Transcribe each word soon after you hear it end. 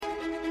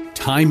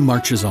Time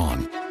marches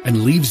on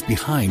and leaves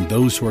behind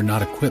those who are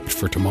not equipped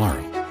for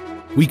tomorrow.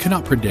 We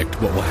cannot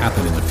predict what will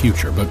happen in the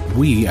future, but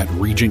we at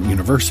Regent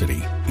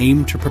University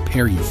aim to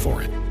prepare you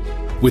for it.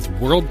 With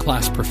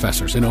world-class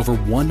professors in over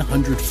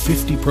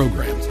 150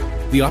 programs,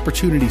 the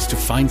opportunities to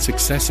find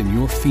success in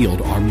your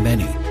field are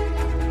many.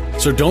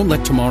 So don't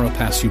let tomorrow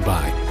pass you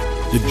by.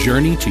 The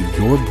journey to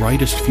your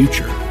brightest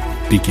future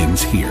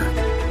begins here.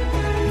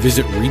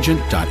 Visit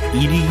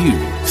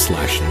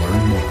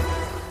regent.edu/learn more.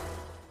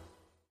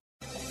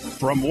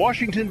 From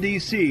Washington,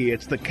 D.C.,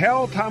 it's the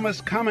Cal Thomas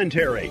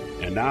Commentary.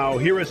 And now,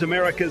 here is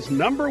America's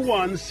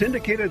 #1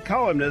 syndicated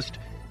columnist,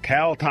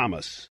 Cal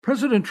Thomas.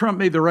 President Trump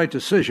made the right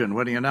decision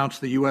when he announced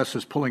the U.S.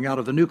 is pulling out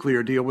of the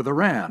nuclear deal with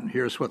Iran.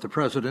 Here's what the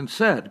president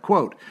said,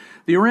 quote,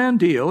 "The Iran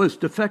deal is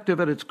defective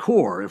at its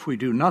core. If we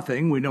do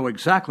nothing, we know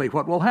exactly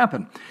what will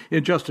happen.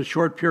 In just a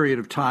short period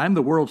of time,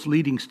 the world's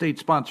leading state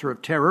sponsor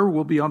of terror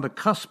will be on the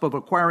cusp of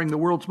acquiring the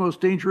world's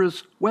most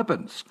dangerous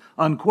weapons,"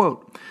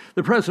 unquote.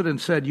 The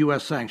president said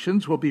U.S.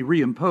 sanctions will be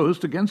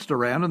reimposed against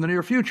Iran in the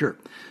near future.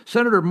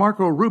 Senator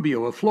Marco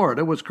Rubio of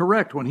Florida was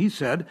correct when he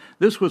said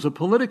this was a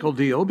political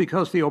deal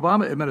because the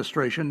Obama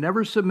administration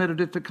never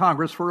submitted it to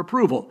Congress for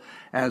approval.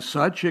 As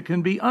such, it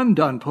can be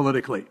undone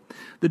politically.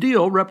 The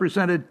deal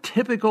represented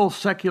typical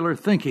secular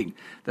thinking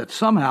that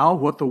somehow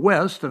what the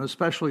West, and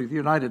especially the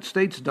United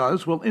States,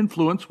 does will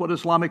influence what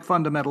Islamic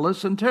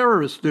fundamentalists and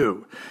terrorists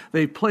do.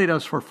 They've played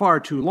us for far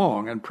too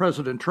long, and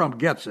President Trump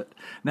gets it.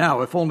 Now,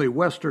 if only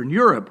Western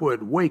Europe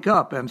would wake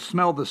up and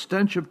smell the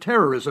stench of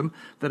terrorism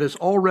that has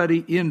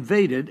already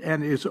invaded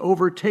and is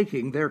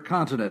overtaking their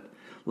continent.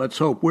 Let's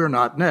hope we're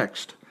not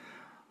next.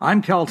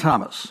 I'm Cal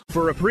Thomas.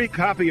 For a free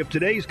copy of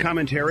today's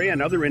commentary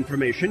and other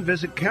information,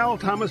 visit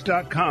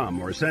calthomas.com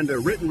or send a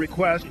written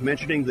request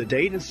mentioning the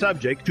date and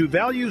subject to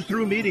Values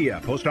Through Media,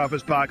 Post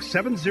Office Box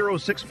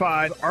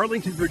 7065,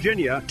 Arlington,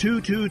 Virginia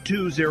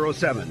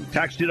 22207.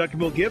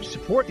 Tax-deductible gifts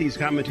support these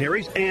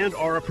commentaries and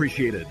are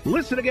appreciated.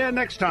 Listen again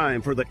next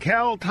time for the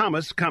Cal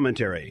Thomas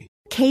Commentary.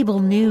 Cable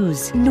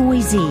news,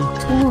 noisy,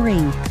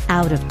 boring,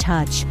 out of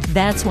touch.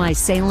 That's why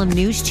Salem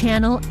News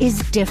Channel is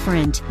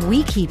different.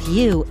 We keep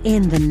you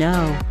in the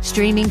know.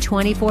 Streaming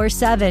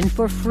 24/7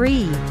 for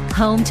free.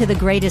 Home to the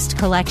greatest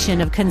collection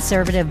of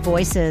conservative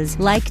voices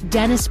like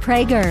Dennis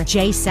Prager,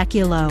 Jay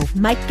Sekulow,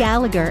 Mike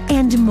Gallagher,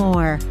 and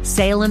more.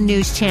 Salem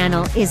News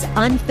Channel is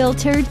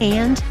unfiltered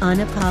and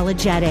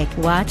unapologetic.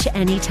 Watch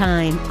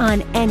anytime,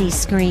 on any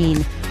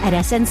screen, at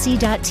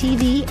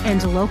snc.tv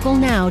and Local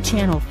Now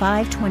Channel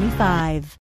 525.